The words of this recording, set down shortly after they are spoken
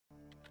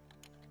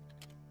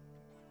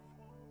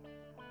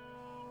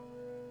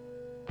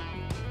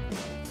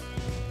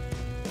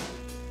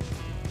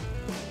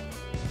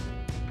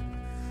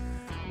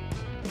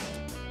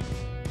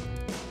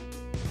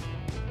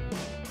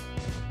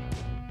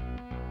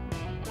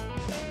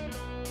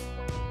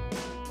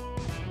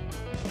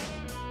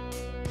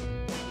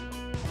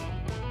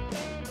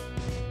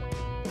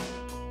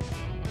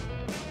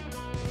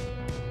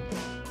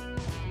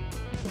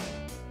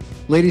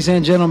Ladies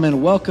and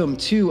gentlemen, welcome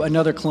to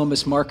another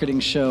Columbus Marketing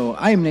Show.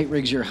 I am Nate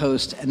Riggs, your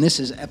host, and this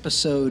is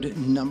episode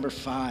number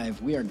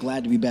 5. We are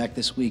glad to be back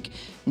this week,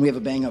 and we have a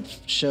bang-up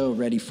show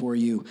ready for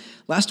you.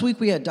 Last week,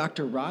 we had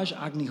Dr. Raj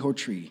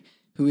Agnihotri,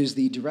 who is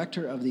the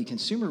director of the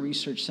Consumer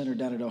Research Center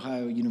down at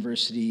Ohio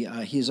University.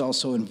 He is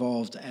also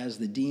involved as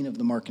the dean of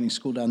the marketing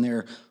school down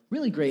there.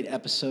 Really great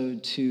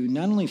episode to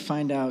not only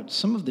find out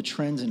some of the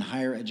trends in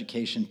higher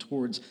education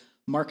towards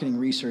marketing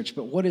research,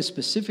 but what is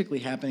specifically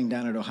happening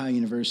down at Ohio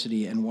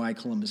University and why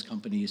Columbus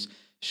companies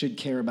should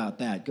care about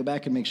that. Go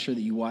back and make sure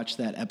that you watch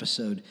that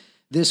episode.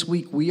 This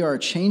week, we are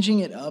changing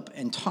it up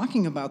and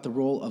talking about the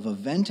role of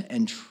event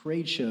and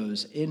trade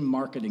shows in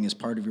marketing as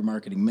part of your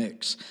marketing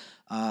mix.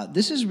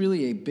 This is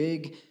really a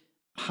big,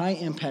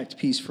 high-impact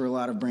piece for a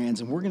lot of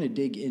brands, and we're going to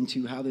dig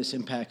into how this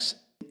impacts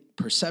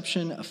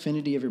perception,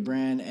 affinity of your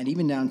brand, and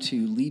even down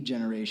to lead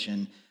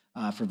generation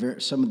for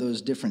some of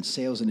those different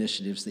sales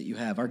initiatives that you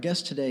have. Our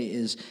guest today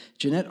is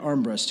Jeanette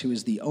Armbrust, who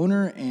is the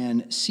owner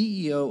and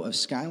CEO of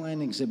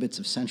Skyline Exhibits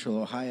of Central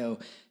Ohio.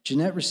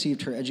 Jeanette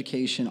received her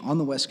education on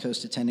the West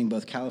Coast, attending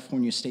both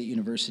California State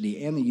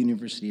University and the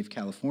University of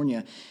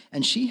California,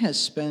 and she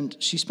spent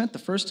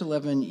the first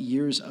 11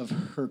 years of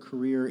her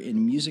career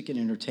in music and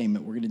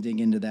entertainment. We're going to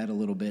dig into that a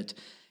little bit.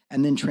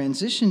 And then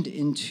transitioned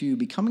into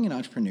becoming an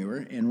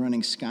entrepreneur and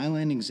running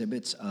Skyline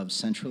Exhibits of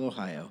Central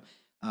Ohio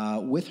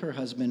with her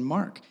husband,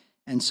 Mark.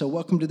 And so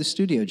welcome to the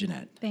studio,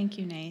 Jeanette. Thank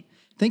you, Nate.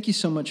 Thank you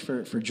so much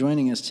for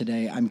joining us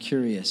today. I'm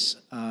curious,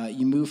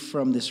 you moved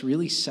from this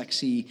really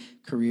sexy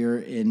career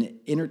in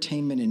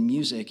entertainment and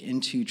music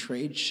into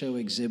trade show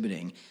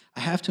exhibiting. I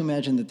have to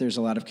imagine that there's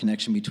a lot of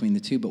connection between the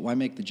two, but why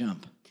make the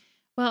jump?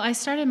 Well, I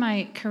started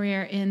my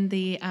career in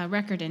the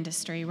record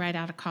industry right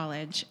out of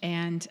college,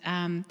 and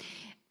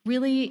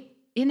really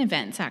in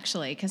events,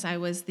 actually, because I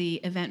was the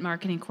event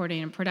marketing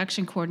coordinator and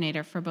production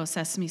coordinator for both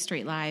Sesame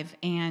Street Live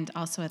and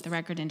also at the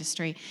record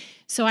industry.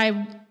 So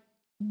I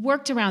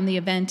worked around the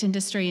event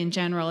industry in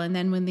general, and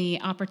then when the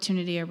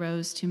opportunity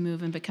arose to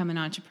move and become an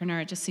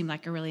entrepreneur, it just seemed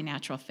like a really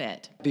natural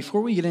fit.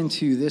 Before we get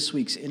into this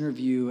week's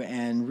interview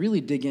and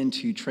really dig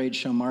into trade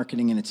show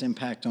marketing and its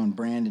impact on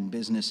brand and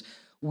business,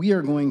 we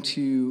are going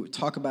to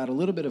talk about a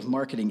little bit of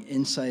marketing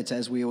insights,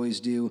 as we always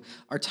do.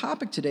 Our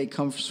topic today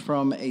comes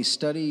from a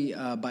study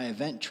by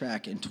Event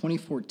Track in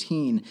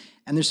 2014,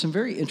 and there's some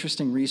very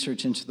interesting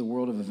research into the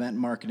world of event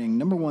marketing.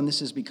 Number one, this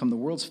has become the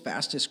world's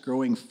fastest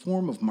growing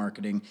form of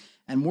marketing,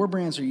 and more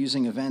brands are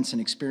using events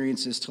and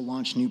experiences to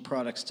launch new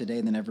products today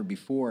than ever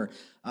before.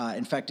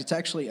 In fact, it's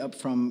actually up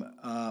from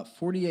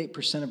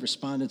 48% of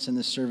respondents in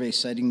this survey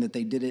citing that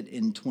they did it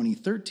in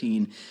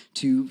 2013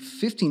 to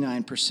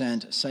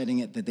 59% citing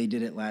it that they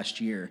did it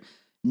last year.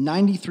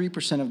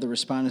 93% of the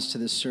respondents to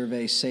this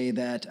survey say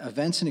that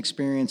events and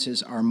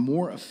experiences are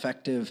more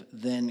effective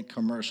than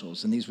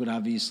commercials. And these would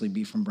obviously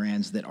be from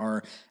brands that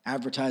are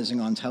advertising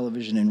on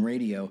television and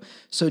radio.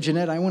 So,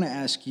 Jeanette, I want to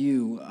ask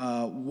you,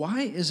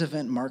 why is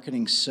event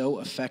marketing so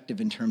effective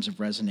in terms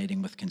of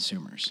resonating with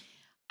consumers?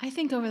 I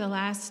think over the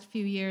last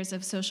few years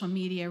of social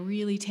media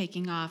really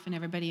taking off and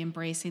everybody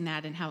embracing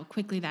that and how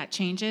quickly that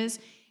changes,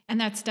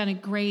 and that's done a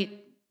great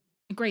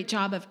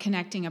job of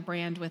connecting a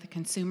brand with a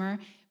consumer.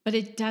 But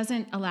it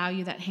doesn't allow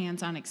you that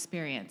hands-on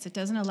experience. It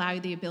doesn't allow you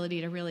the ability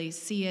to really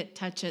see it,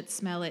 touch it,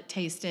 smell it,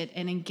 taste it,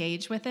 and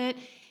engage with it.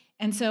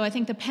 And so I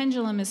think the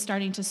pendulum is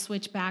starting to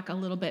switch back a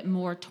little bit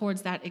more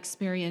towards that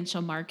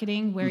experiential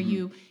marketing where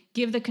you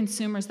give the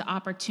consumers the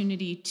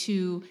opportunity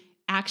to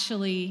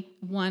actually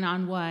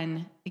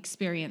one-on-one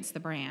experience the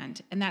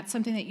brand. And that's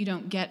something that you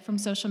don't get from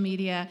social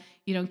media.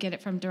 You don't get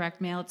it from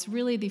direct mail. It's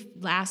really the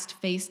last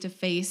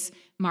face-to-face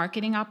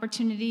marketing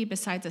opportunity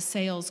besides a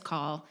sales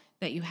call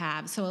that you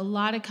have. So a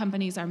lot of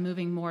companies are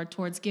moving more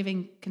towards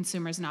giving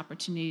consumers an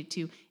opportunity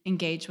to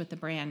engage with the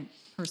brand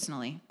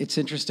personally. It's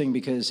interesting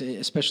because,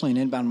 especially in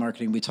inbound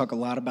marketing, we talk a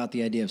lot about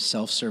the idea of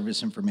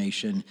self-service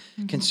information.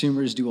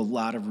 Consumers do a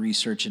lot of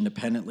research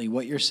independently.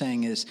 What you're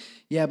saying is,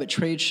 yeah, but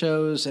trade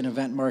shows and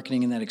event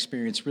marketing and that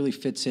experience really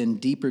fits in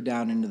deeper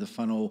down into the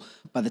funnel.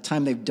 By the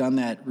time they've done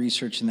that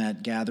research and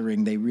that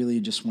gathering, they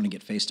really just want to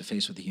get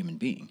face-to-face with a human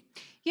being.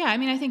 Yeah, I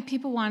mean, I think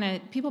people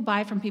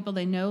buy from people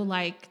they know,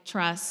 like,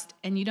 trust,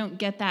 and you don't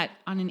get that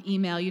on an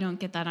email, you don't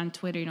get that on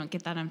Twitter, you don't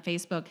get that on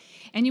Facebook,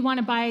 and you want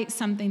to buy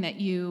something that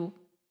you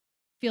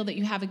feel that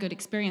you have a good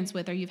experience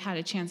with, or you've had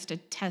a chance to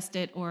test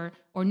it or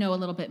know a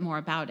little bit more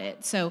about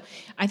it. So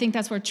I think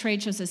that's where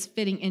trade shows is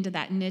fitting into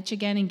that niche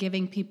again and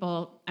giving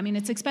people, I mean,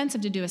 it's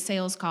expensive to do a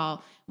sales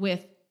call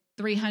with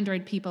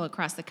 300 people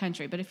across the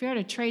country, but if you're at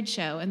a trade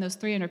show and those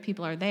 300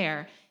 people are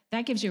there,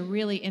 that gives you a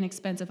really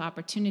inexpensive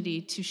opportunity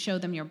to show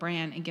them your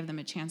brand and give them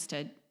a chance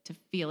to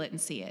feel it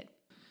and see it.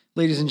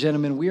 Ladies and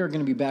gentlemen, we are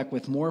going to be back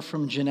with more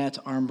from Jeanette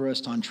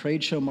Armbrust on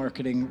trade show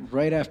marketing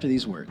right after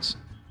these words.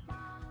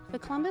 The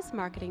Columbus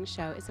Marketing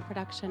Show is a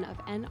production of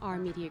NR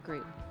Media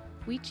Group.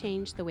 We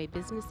change the way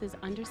businesses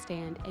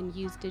understand and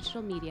use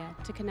digital media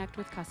to connect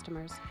with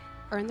customers,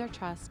 earn their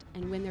trust,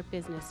 and win their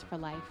business for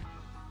life.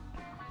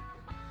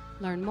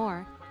 Learn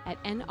more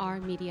at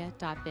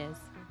nrmedia.biz.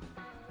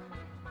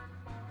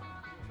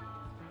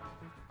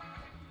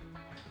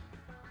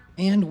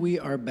 And we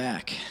are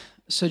back.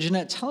 So,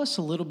 Jeanette, tell us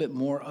a little bit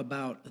more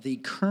about the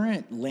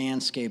current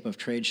landscape of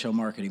trade show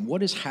marketing.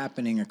 What is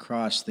happening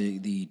across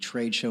the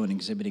trade show and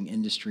exhibiting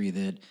industry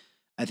that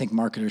I think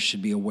marketers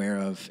should be aware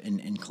of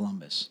in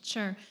Columbus?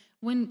 Sure.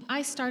 When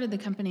I started the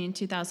company in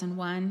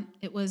 2001,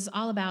 it was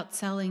all about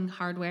selling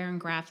hardware and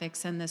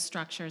graphics and the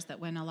structures that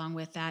went along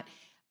with that.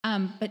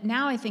 But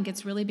now I think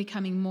it's really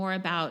becoming more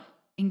about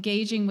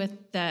engaging with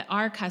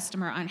our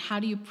customer on how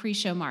do you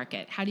pre-show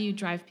market? How do you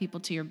drive people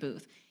to your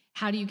booth?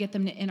 How do you get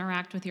them to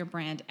interact with your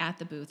brand at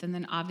the booth? And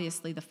then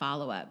obviously the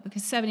follow-up,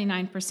 because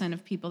 79%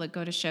 of people that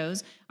go to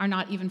shows are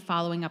not even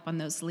following up on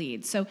those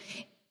leads. So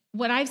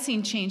what I've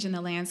seen change in the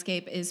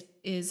landscape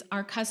is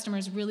our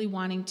customers really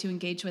wanting to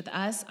engage with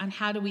us on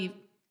how do we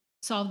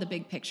solve the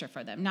big picture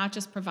for them, not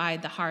just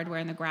provide the hardware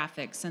and the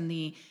graphics and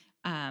the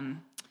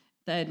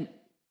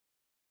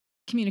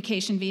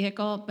communication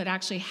vehicle, but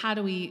actually how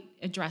do we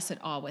address it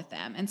all with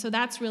them? And so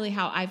that's really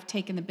how I've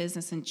taken the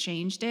business and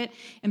changed it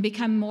and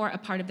become more a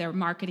part of their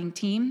marketing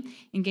team,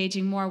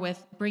 engaging more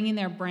with bringing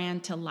their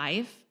brand to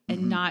life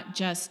and not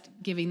just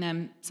giving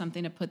them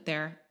something to put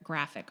their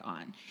graphic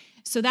on.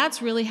 So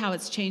that's really how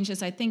it's changed,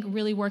 is I think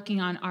really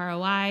working on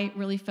ROI,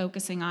 really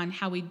focusing on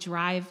how we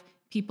drive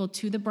people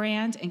to the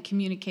brand and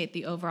communicate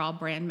the overall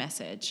brand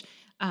message.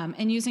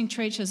 And using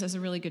trade shows as a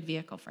really good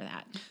vehicle for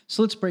that.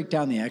 So let's break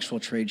down the actual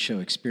trade show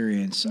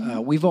experience.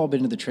 We've all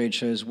been to the trade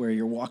shows where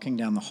you're walking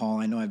down the hall.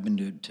 I know I've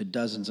been to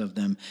dozens of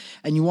them.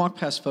 And you walk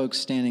past folks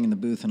standing in the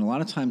booth, and a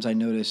lot of times I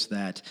notice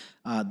that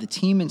the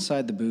team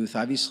inside the booth,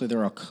 obviously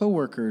they're all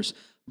coworkers,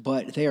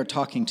 but they are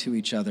talking to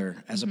each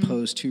other as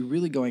opposed to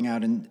really going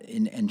out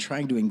and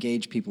trying to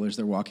engage people as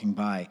they're walking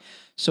by.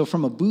 So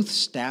from a booth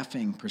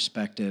staffing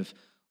perspective,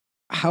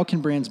 how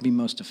can brands be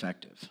most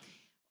effective?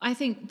 I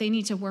think they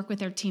need to work with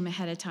their team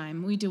ahead of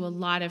time. We do a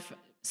lot of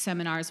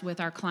seminars with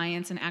our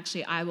clients, and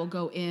actually I will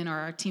go in, or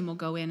our team will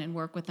go in and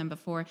work with them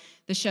before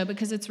the show,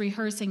 because it's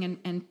rehearsing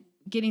and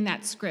getting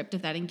that script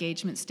of that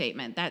engagement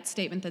statement, that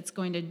statement that's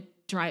going to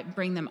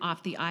bring them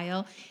off the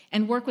aisle,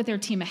 and work with their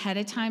team ahead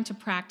of time to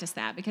practice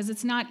that, because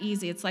it's not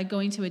easy. It's like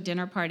going to a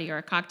dinner party or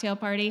a cocktail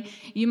party.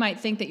 You might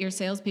think that your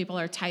salespeople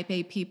are type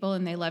A people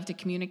and they love to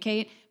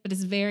communicate, but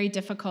it's very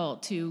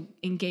difficult to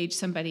engage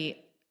somebody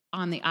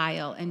on the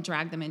aisle and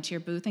drag them into your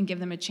booth and give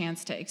them a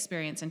chance to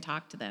experience and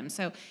talk to them.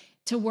 So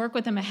to work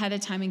with them ahead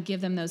of time and give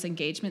them those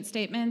engagement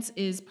statements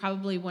is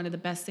probably one of the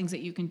best things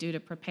that you can do to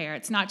prepare.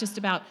 It's not just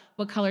about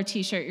what color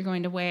t-shirt you're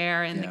going to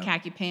wear and the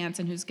khaki pants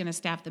and who's going to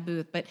staff the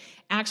booth, but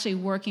actually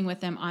working with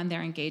them on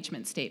their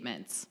engagement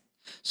statements.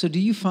 So do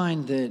you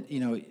find that,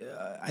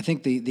 I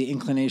think the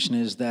inclination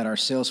is that our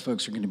sales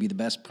folks are going to be the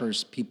best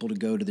people to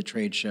go to the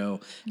trade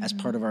show as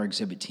part of our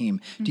exhibit team.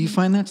 Do you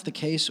find that's the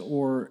case,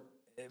 or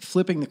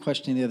flipping the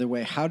question the other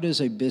way, how does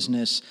a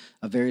business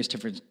of various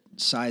different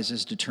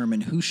sizes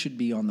determine who should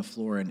be on the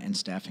floor and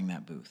staffing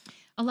that booth?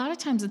 A lot of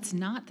times it's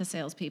not the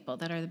salespeople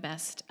that are the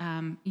best.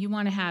 You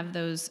want to have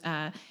those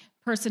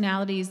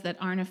personalities that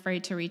aren't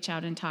afraid to reach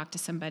out and talk to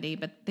somebody,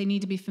 but they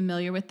need to be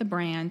familiar with the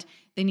brand.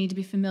 They need to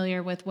be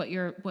familiar with what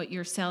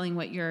you're selling,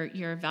 what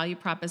your value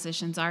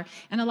propositions are.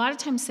 And a lot of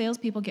times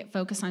salespeople get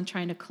focused on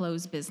trying to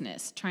close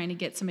business, trying to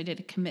get somebody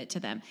to commit to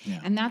them. Yeah.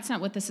 And that's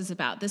not what this is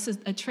about. This is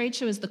a trade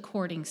show is the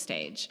courting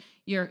stage.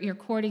 You're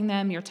courting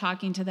them, you're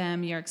talking to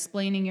them, you're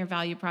explaining your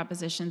value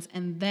propositions,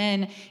 and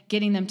then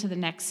getting them to the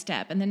next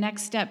step. And the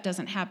next step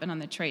doesn't happen on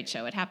the trade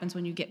show. It happens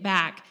when you get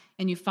back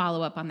and you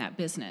follow up on that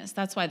business.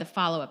 That's why the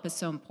follow-up is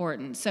so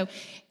important. So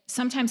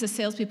sometimes the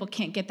salespeople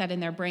can't get that in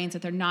their brains,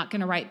 that they're not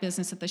going to write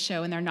business at the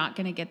show and they're not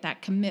going to get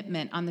that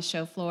commitment on the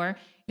show floor.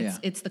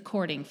 It's the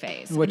courting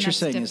phase. And what you're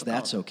saying is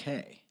that's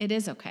okay. It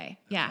is okay.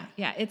 Yeah.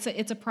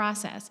 It's a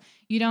process.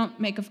 You don't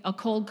make a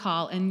cold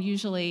call, and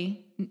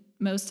usually,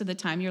 most of the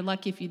time, you're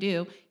lucky if you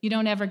do, you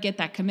don't ever get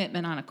that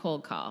commitment on a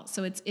cold call.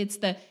 So it's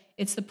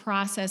the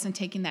process and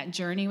taking that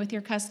journey with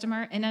your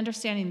customer and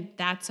understanding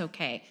that's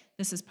okay.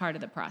 This is part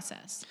of the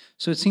process.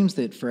 So it seems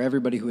that for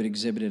everybody who had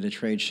exhibited a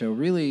trade show,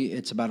 really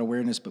it's about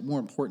awareness, but more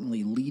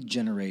importantly, lead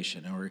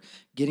generation, or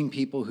getting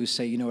people who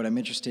say, you know what, I'm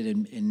interested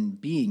in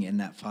being in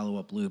that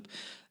follow-up loop.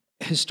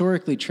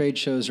 Historically, trade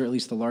shows, or at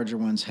least the larger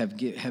ones, have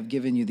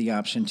given you the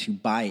option to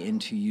buy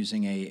into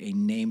using a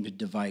named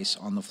device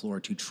on the floor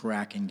to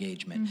track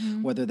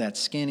engagement, whether that's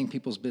scanning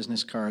people's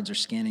business cards or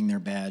scanning their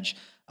badge.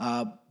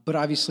 But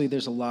obviously,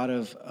 there's a lot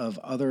of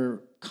other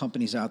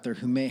companies out there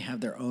who may have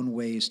their own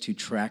ways to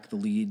track the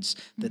leads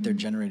that they're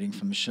generating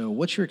from the show.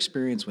 What's your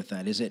experience with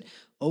that? Is it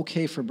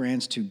okay for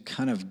brands to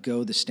kind of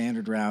go the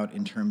standard route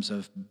in terms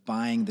of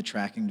buying the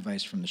tracking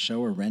device from the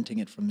show or renting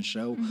it from the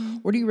show?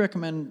 Or do you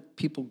recommend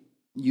people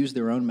use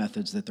their own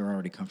methods that they're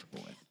already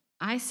comfortable with?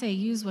 I say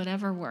use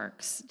whatever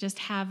works. Just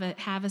have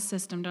a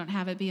system. Don't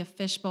have it be a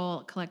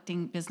fishbowl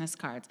collecting business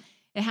cards.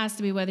 It has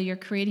to be whether you're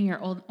creating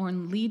your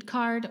own lead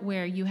card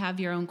where you have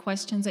your own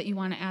questions that you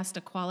want to ask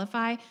to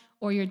qualify,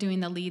 or you're doing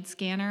the lead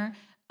scanner.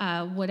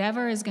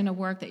 Whatever is going to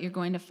work that you're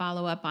going to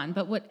follow up on.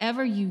 But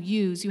whatever you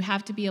use, you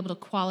have to be able to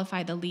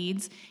qualify the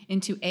leads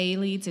into A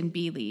leads and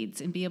B leads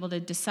and be able to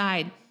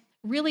decide,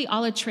 really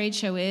all a trade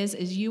show is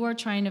you are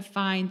trying to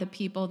find the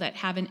people that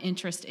have an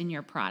interest in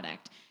your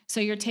product. So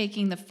you're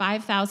taking the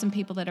 5,000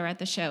 people that are at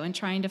the show and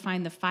trying to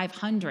find the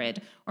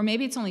 500, or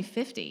maybe it's only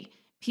 50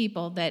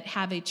 people that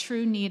have a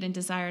true need and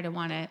desire to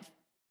want to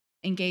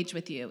engage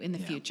with you in the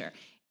future.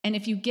 And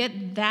if you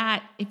get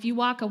that, if you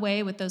walk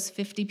away with those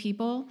 50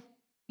 people,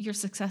 you're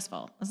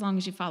successful as long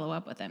as you follow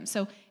up with them.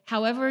 So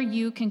however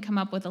you can come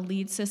up with a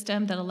lead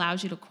system that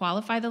allows you to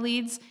qualify the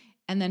leads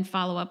and then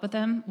follow up with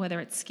them, whether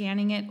it's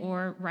scanning it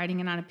or writing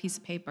it on a piece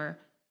of paper,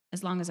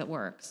 as long as it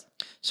works.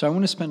 So I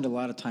want to spend a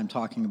lot of time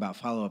talking about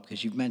follow-up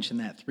because you've mentioned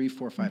that 3,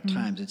 4, 5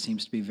 times. It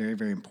seems to be very,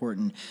 very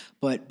important.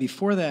 But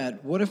before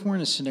that, what if we're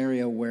in a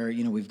scenario where,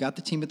 we've got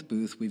the team at the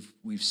booth,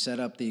 we've set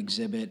up the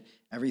exhibit,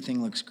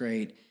 everything looks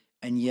great,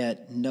 and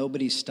yet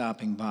nobody's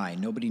stopping by.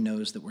 Nobody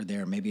knows that we're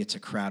there. Maybe it's a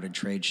crowded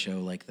trade show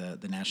like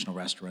the National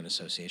Restaurant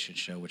Association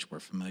show, which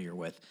we're familiar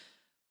with.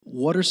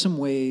 What are some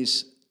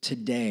ways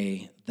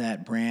today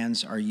that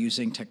brands are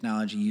using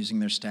technology, using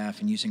their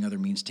staff, and using other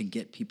means to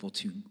get people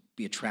to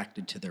be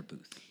attracted to their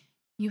booth?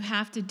 You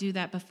have to do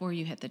that before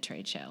you hit the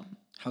trade show.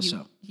 How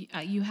so?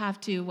 You have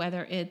to,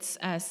 whether it's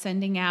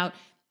sending out,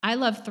 I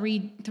love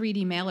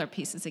 3D mailer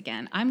pieces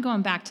again. I'm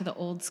going back to the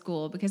old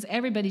school because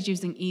everybody's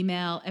using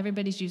email,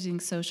 everybody's using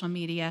social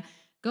media.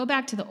 Go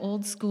back to the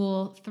old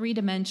school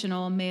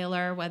 3-dimensional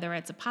mailer, whether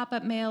it's a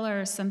pop-up mailer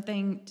or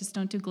something, just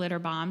don't do glitter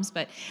bombs,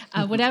 but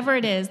whatever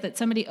it is that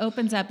somebody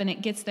opens up and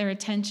it gets their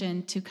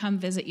attention to come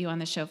visit you on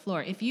the show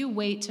floor. If you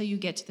wait till you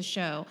get to the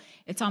show,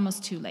 it's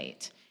almost too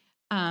late.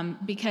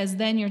 Because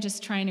then you're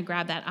just trying to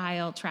grab that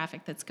aisle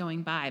traffic that's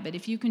going by. But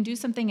if you can do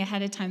something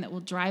ahead of time that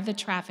will drive the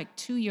traffic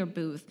to your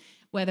booth,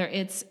 whether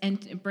it's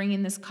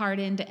bringing this card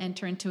in to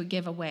enter into a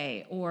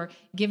giveaway or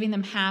giving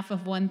them half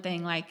of one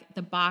thing, like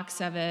the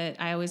box of it,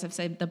 I always have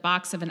said the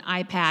box of an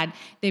iPad,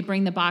 they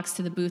bring the box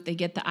to the booth, they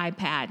get the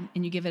iPad,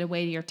 and you give it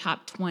away to your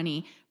top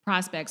 20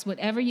 prospects.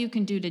 Whatever you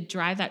can do to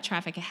drive that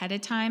traffic ahead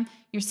of time,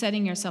 you're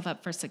setting yourself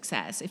up for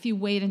success. If you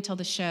wait until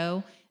the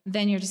show,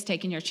 then you're just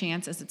taking your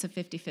chances. It's a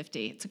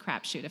 50-50. It's a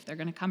crapshoot if they're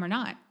going to come or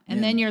not.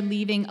 And then you're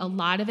leaving a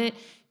lot of it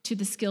to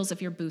the skills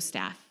of your booth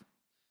staff.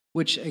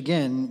 Which,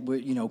 again,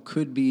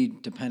 could be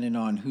dependent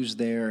on who's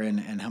there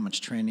and how much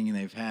training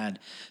they've had.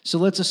 So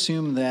let's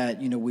assume that,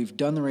 we've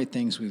done the right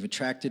things. We've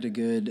attracted a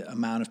good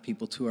amount of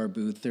people to our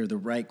booth. They're the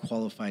right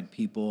qualified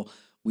people.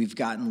 We've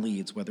gotten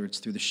leads, whether it's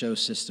through the show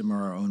system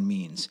or our own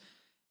means.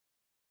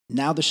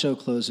 Now the show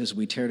closes,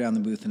 we tear down the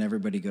booth, and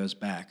everybody goes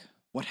back.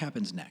 What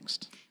happens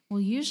next?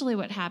 Well, usually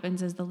what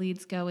happens is the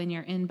leads go in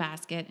your in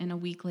basket, and a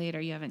week later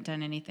you haven't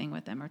done anything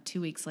with them, or 2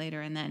 weeks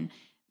later, and then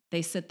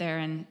they sit there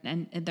and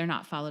they're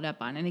not followed up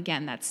on. And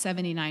again, that's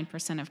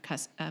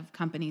 79% of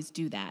companies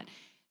do that.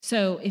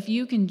 So if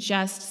you can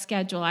just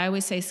schedule, I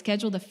always say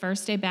schedule the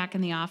first day back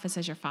in the office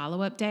as your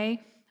follow-up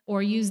day,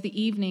 or use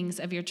the evenings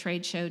of your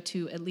trade show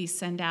to at least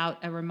send out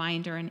a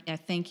reminder and a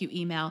thank you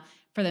email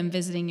for them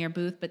visiting your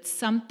booth. But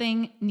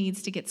something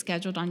needs to get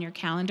scheduled on your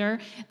calendar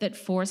that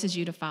forces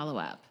you to follow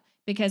up.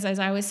 Because as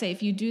I always say,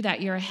 if you do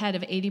that, you're ahead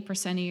of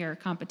 80% of your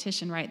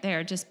competition right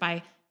there just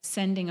by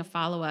sending a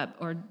follow-up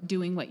or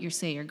doing what you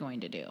say you're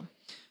going to do.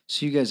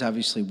 So you guys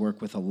obviously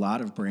work with a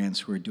lot of brands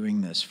who are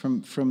doing this.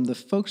 From the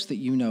folks that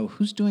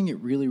who's doing it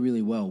really,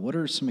 really well? What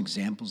are some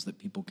examples that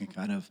people can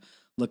kind of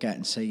look at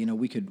and say,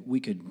 we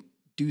could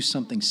do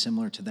something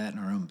similar to that in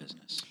our own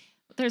business?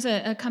 There's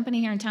a company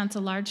here in town, it's a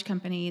large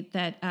company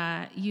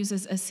that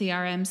uses a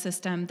CRM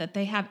system that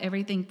they have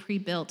everything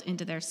pre-built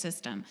into their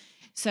system.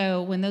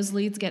 So when those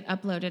leads get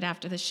uploaded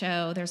after the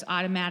show, there's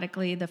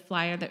automatically the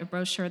flyer, the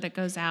brochure that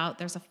goes out.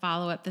 There's a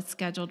follow-up that's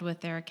scheduled with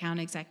their account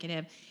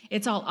executive.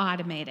 It's all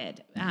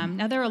automated.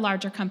 Now, they're a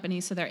larger company,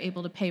 so they're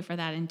able to pay for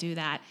that and do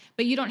that.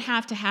 But you don't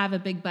have to have a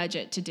big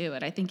budget to do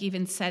it. I think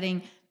even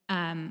setting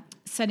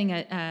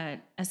a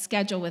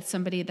schedule with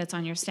somebody that's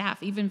on your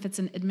staff, even if it's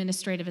an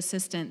administrative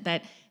assistant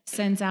that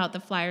sends out the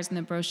flyers and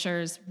the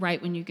brochures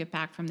right when you get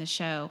back from the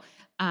show.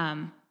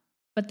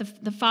 But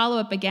the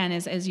follow-up, again,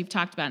 is, as you've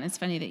talked about, and it's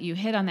funny that you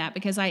hit on that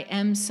because I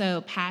am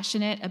so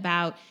passionate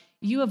about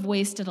you have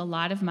wasted a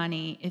lot of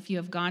money if you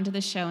have gone to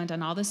the show and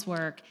done all this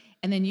work,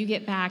 and then you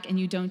get back and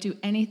you don't do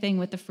anything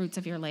with the fruits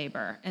of your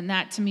labor. And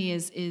that, to me,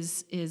 is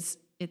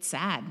it's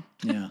sad.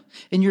 Yeah.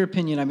 In your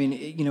opinion, I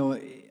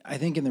mean, I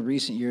think in the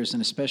recent years,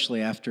 and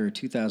especially after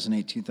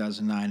 2008,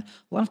 2009,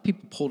 a lot of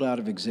people pulled out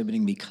of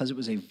exhibiting because it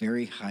was a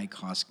very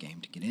high-cost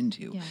game to get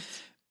into.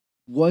 Yes.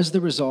 Was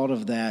the result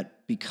of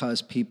that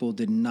because people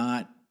did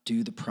not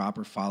do the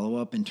proper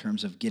follow-up in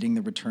terms of getting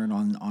the return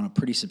on a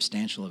pretty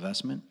substantial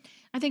investment?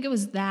 I think it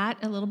was that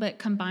a little bit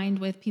combined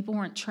with people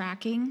weren't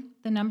tracking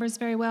the numbers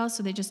very well,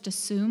 so they just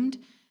assumed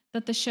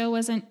that the show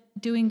wasn't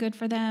doing good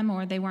for them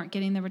or they weren't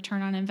getting the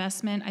return on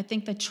investment. I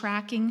think the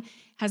tracking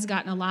has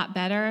gotten a lot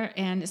better,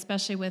 and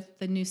especially with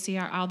the new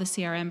all the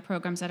CRM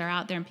programs that are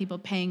out there and people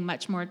paying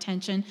much more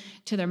attention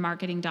to their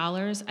marketing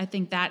dollars, I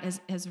think that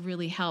has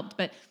really helped.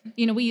 But,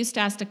 we used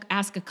to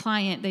ask a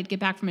client, they'd get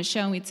back from a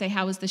show and we'd say,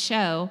 how was the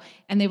show?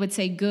 And they would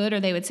say good or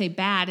they would say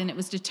bad, and it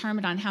was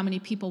determined on how many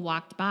people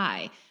walked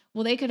by.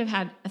 Well, they could have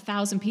had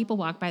 1,000 people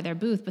walk by their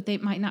booth, but they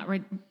might not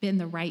been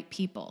the right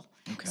people.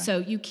 Okay. So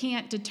you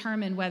can't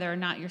determine whether or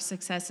not your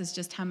success is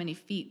just how many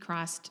feet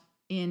crossed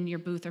in your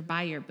booth or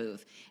by your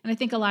booth. And I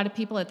think a lot of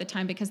people at the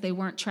time, because they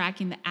weren't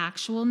tracking the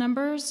actual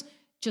numbers,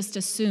 just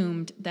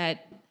assumed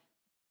that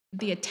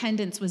the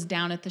attendance was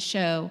down at the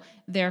show,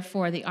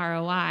 therefore the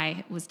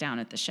ROI was down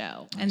at the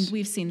show. And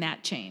we've seen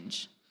that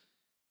change.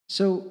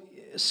 So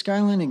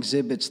Skyline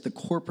Exhibits, the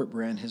corporate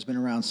brand, has been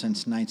around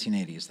since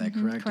 1980. Is that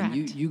correct? Correct.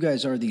 And you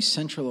guys are the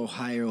Central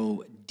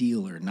Ohio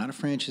dealer, not a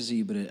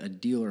franchisee, but a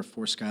dealer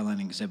for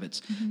Skyline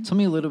Exhibits. Tell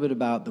me a little bit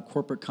about the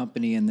corporate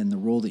company and then the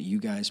role that you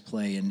guys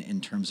play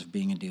in terms of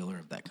being a dealer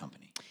of that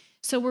company.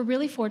 So we're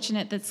really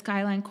fortunate that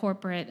Skyline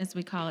Corporate, as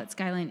we call it,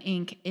 Skyline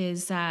Inc.,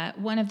 is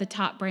one of the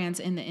top brands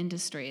in the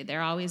industry.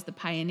 They're always the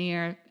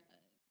pioneer,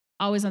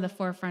 always on the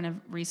forefront of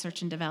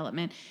research and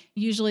development,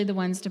 usually the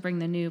ones to bring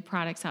the new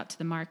products out to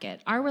the market.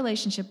 Our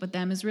relationship with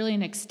them is really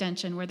an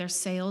extension. We're their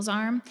sales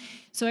arm.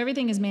 So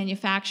everything is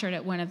manufactured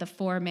at one of the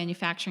 4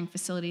 manufacturing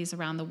facilities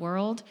around the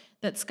world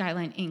that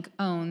Skyline Inc.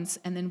 owns,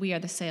 and then we are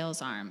the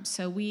sales arm.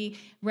 So we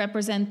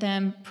represent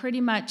them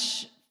pretty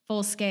much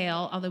full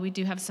scale, although we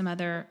do have some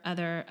other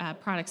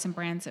products and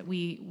brands that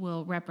we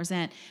will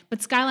represent.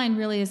 But Skyline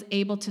really is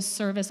able to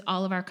service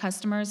all of our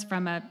customers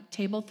from a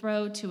table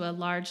throw to a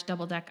large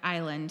double-deck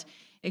island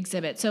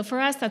exhibit. So for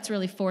us, that's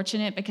really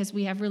fortunate because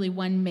we have really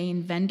one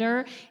main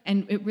vendor,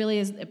 and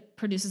it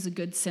produces a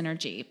good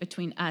synergy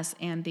between us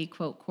and the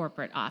quote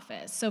corporate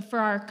office. So for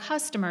our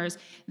customers,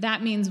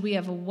 that means we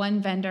have a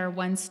one vendor,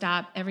 one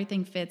stop,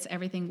 everything fits,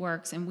 everything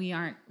works, and we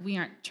aren't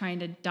trying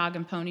to dog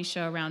and pony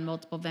show around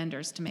multiple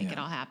vendors to make it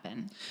all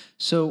happen.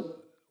 So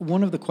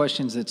one of the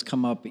questions that's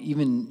come up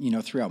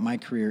even throughout my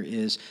career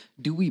is,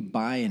 do we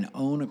buy and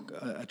own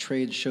a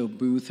trade show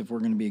booth if we're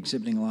going to be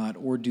exhibiting a lot,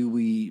 or do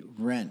we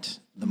rent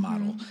the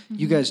model?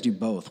 You guys do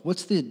both.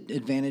 What's the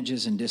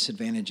advantages and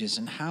disadvantages,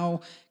 and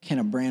how can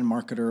a brand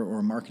marketer or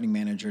a marketing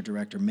manager or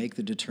director make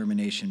the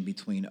determination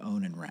between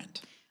own and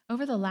rent?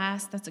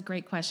 That's a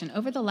great question.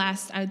 Over the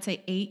last, I would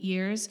say 8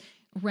 years,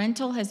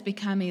 rental has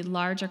become a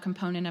larger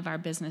component of our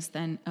business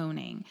than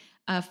owning.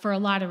 For a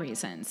lot of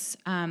reasons.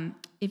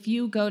 If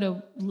you go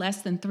to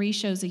less than 3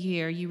 shows a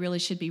year, you really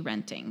should be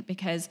renting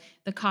because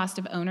the cost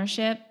of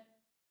ownership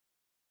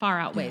far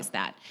outweighs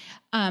that.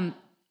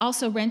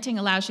 Also, renting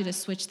allows you to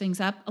switch things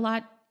up a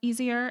lot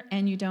easier,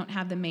 and you don't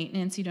have the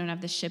maintenance, you don't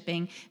have the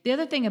shipping. The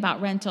other thing about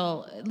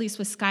rental, at least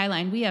with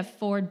Skyline, we have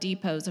 4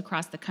 depots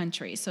across the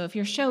country. So if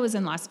your show is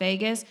in Las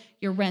Vegas,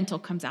 your rental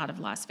comes out of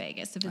Las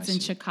Vegas. If it's in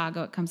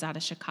Chicago, it comes out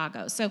of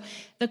Chicago. So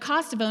the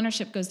cost of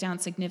ownership goes down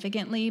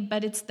significantly,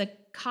 but it's the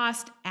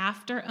cost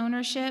after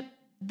ownership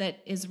that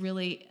is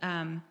really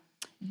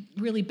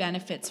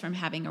benefits from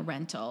having a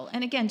rental.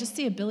 And again, just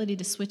the ability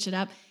to switch it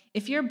up.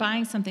 If you're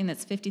buying something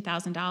that's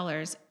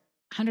 $50,000,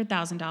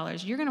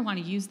 $100,000, you're going to want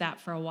to use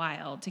that for a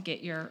while to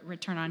get your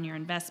return on your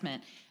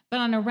investment. But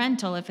on a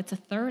rental, if it's a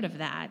third of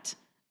that,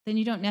 then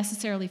you don't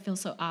necessarily feel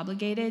so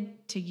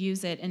obligated to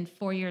use it. And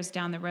 4 years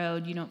down the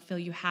road, you don't feel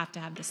you have to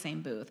have the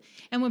same booth.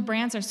 And when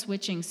brands are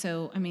switching,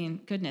 so, I mean,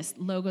 goodness,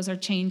 logos are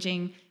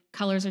changing,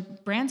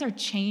 brands are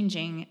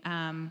changing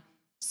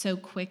so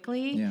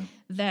quickly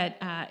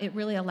that it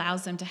really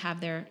allows them to have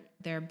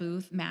their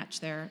booth match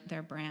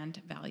their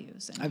brand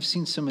values. I've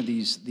seen some of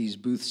these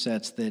booth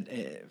sets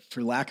that,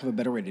 for lack of a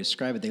better way to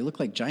describe it, they look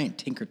like giant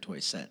Tinker Toy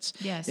sets,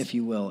 if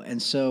you will.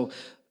 And so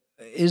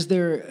is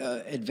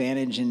there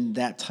advantage in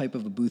that type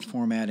of a booth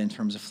format in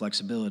terms of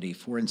flexibility?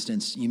 For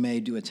instance, you may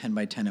do a 10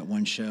 by 10 at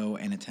one show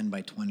and a 10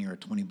 by 20 or a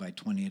 20 by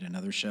 20 at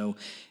another show.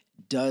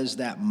 Does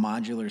that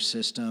modular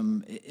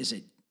system, is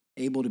it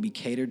able to be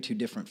catered to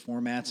different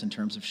formats in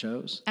terms of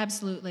shows?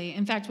 Absolutely.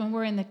 In fact, when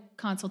we're in the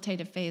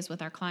consultative phase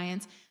with our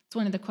clients, it's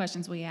one of the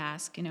questions we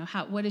ask,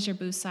 what is your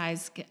booth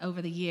size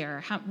over the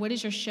year? What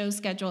does your show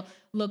schedule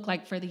look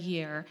like for the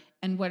year?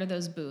 And what are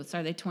those booths?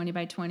 Are they 20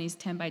 by 20s,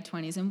 10 by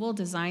 20s? And we'll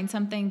design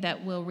something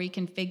that will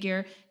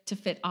reconfigure to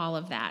fit all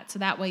of that. So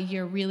that way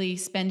you're really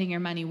spending your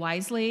money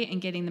wisely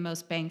and getting the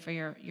most bang for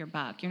your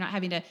buck. You're not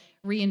having to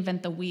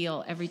reinvent the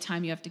wheel every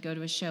time you have to go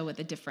to a show with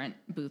a different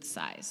booth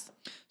size.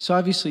 So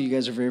obviously you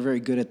guys are very, very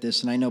good at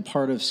this. And I know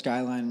part of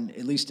Skyline,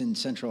 at least in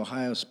Central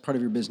Ohio, part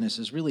of your business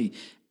is really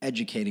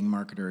educating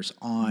marketers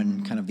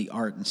on kind of the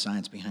art and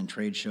science behind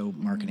trade show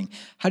marketing.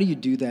 How do you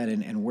do that,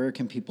 and where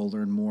can people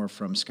learn more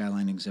from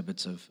Skyline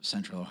Exhibits of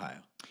Central Ohio?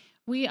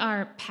 We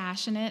are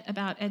passionate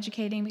about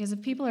educating because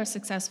if people are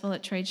successful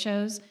at trade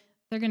shows,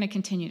 they're going to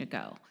continue to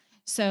go.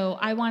 So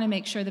I want to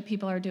make sure that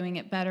people are doing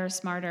it better,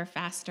 smarter,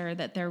 faster,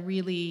 that they're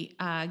really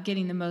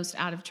getting the most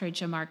out of trade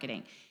show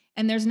marketing.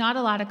 And there's not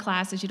a lot of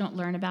classes, you don't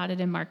learn about it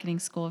in marketing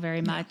school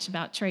very much,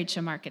 about trade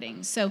show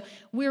marketing. So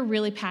we're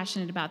really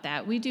passionate about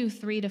that. We do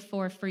 3 to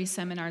 4 free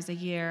seminars a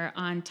year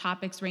on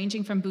topics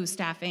ranging from booth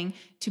staffing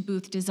to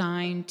booth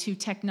design to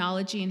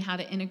technology and how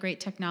to integrate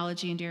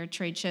technology into your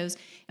trade shows.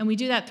 And we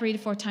do that 3 to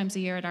 4 times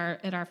a year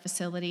at our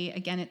facility.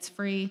 Again, it's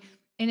free.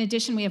 In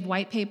addition, we have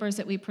white papers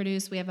that we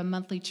produce. We have a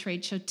monthly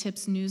trade show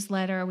tips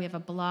newsletter. We have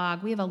a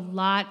blog. We have a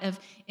lot of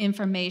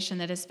information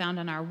that is found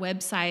on our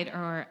website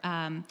or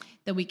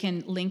that we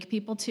can link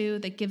people to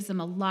that gives them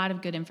a lot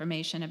of good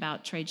information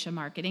about trade show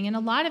marketing. And a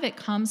lot of it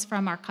comes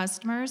from our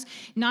customers,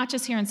 not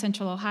just here in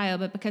Central Ohio,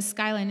 but because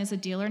Skyline is a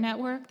dealer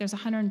network, there's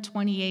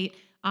 128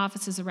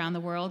 offices around the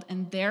world,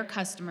 and their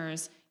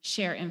customers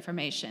share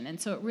information.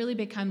 And so it really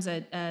becomes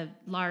a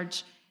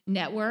large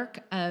network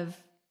of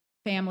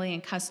family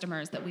and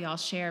customers that we all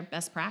share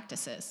best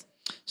practices.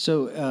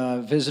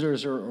 So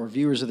visitors or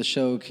viewers of the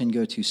show can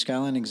go to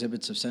Skyline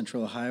Exhibits of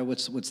Central Ohio.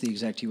 What's the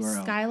exact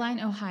URL?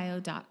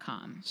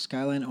 SkylineOhio.com.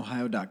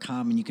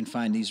 SkylineOhio.com, and you can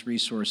find these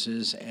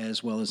resources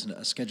as well as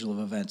a schedule of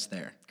events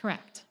there.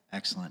 Correct.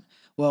 Excellent.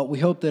 Well, we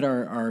hope that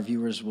our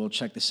viewers will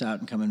check this out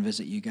and come and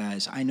visit you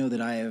guys. I know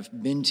that I have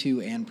been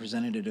to and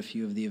presented at a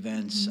few of the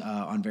events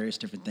on various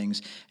different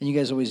things, and you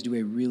guys always do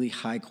a really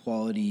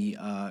high-quality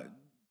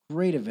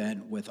great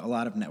event with a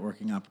lot of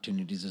networking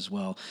opportunities as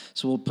well.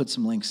 So we'll put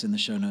some links in the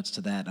show notes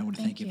to that. I want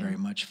to thank you very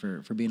much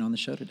for being on the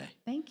show today.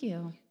 Thank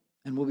you.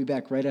 And we'll be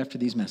back right after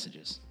these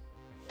messages.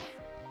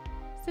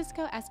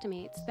 Cisco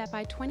estimates that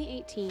by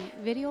 2018,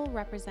 video will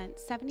represent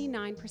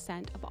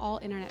 79% of all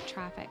internet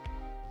traffic.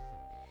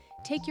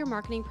 Take your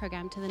marketing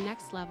program to the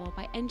next level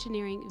by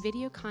engineering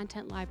video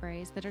content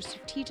libraries that are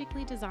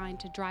strategically designed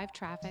to drive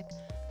traffic,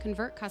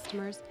 convert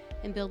customers,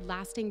 and build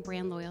lasting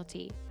brand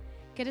loyalty.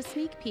 Get a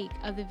sneak peek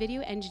of the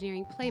Video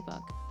Engineering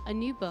Playbook, a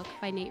new book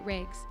by Nate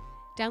Riggs.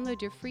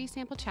 Download your free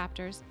sample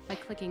chapters by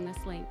clicking this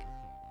link.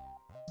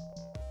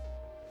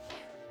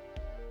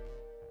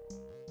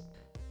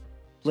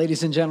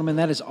 Ladies and gentlemen,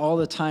 that is all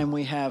the time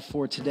we have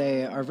for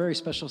today. Our very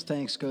special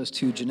thanks goes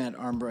to Jeanette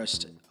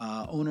Armbrust,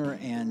 owner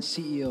and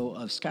CEO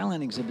of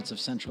Skyline Exhibits of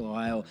Central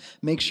Ohio.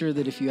 Make sure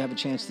that if you have a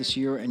chance this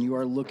year and you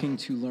are looking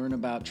to learn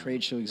about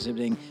trade show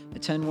exhibiting,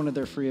 attend one of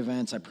their free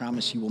events. I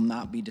promise you will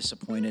not be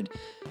disappointed.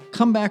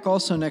 Come back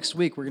also next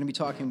week. We're going to be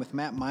talking with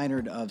Matt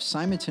Meinert of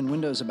Simonton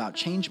Windows about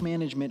change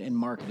management and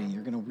marketing.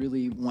 You're going to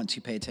really want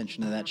to pay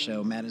attention to that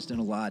show. Matt has done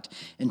a lot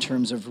in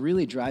terms of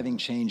really driving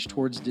change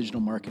towards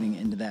digital marketing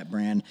into that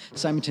brand.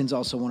 Simonton's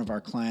also one of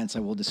our clients. I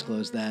will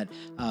disclose that,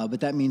 but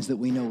that means that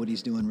we know what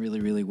he's doing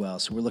really, really well.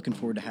 So we're looking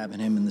forward to having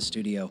him in the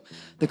studio.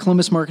 The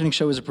Columbus Marketing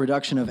Show is a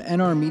production of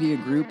NR Media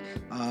Group.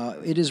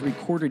 It is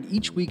recorded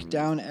each week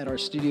down at our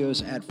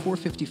studios at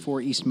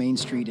 454 East Main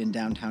Street in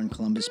downtown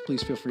Columbus.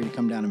 Please feel free to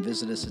come down and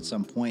visit us at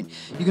some point.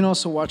 You can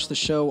also watch the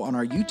show on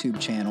our YouTube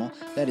channel.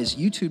 That is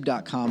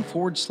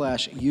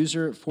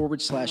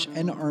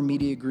youtube.com/user/NR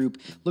Media Group.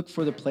 Look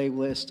for the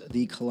playlist,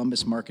 The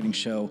Columbus Marketing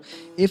Show.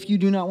 If you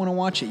do not want to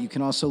watch it, you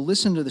can also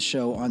listen to the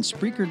show on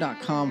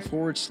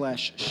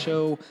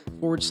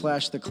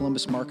Spreaker.com/show/The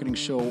Columbus Marketing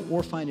Show,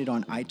 or find it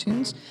on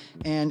iTunes.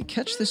 And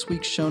catch this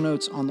week's show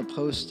notes on the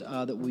post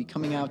that will be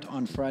coming out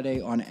on Friday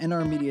on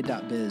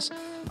nrmedia.biz.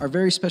 Our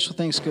very special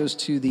thanks goes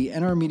to the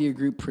NR Media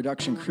Group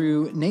production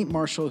crew, Nate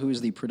Marshall, who is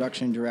the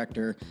production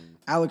director,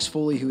 Alex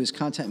Foley, who is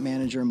content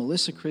manager,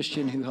 Melissa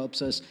Christian, who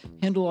helps us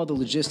handle all the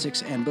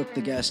logistics and book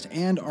the guest,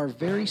 and our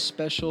very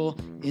special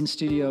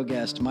in-studio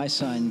guest, my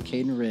son,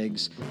 Caden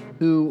Riggs,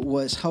 who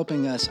was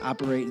helping us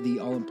operate the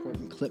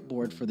all-important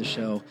clipboard for the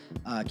show.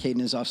 Caden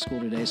is off school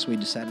today, so we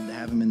decided to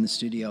have him in the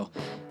studio.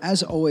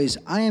 As always,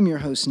 I am your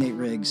host, Nate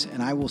Riggs,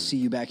 and I will see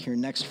you back here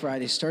next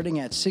Friday starting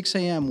at 6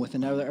 a.m. with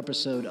another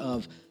episode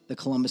of The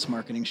Columbus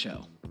Marketing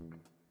Show.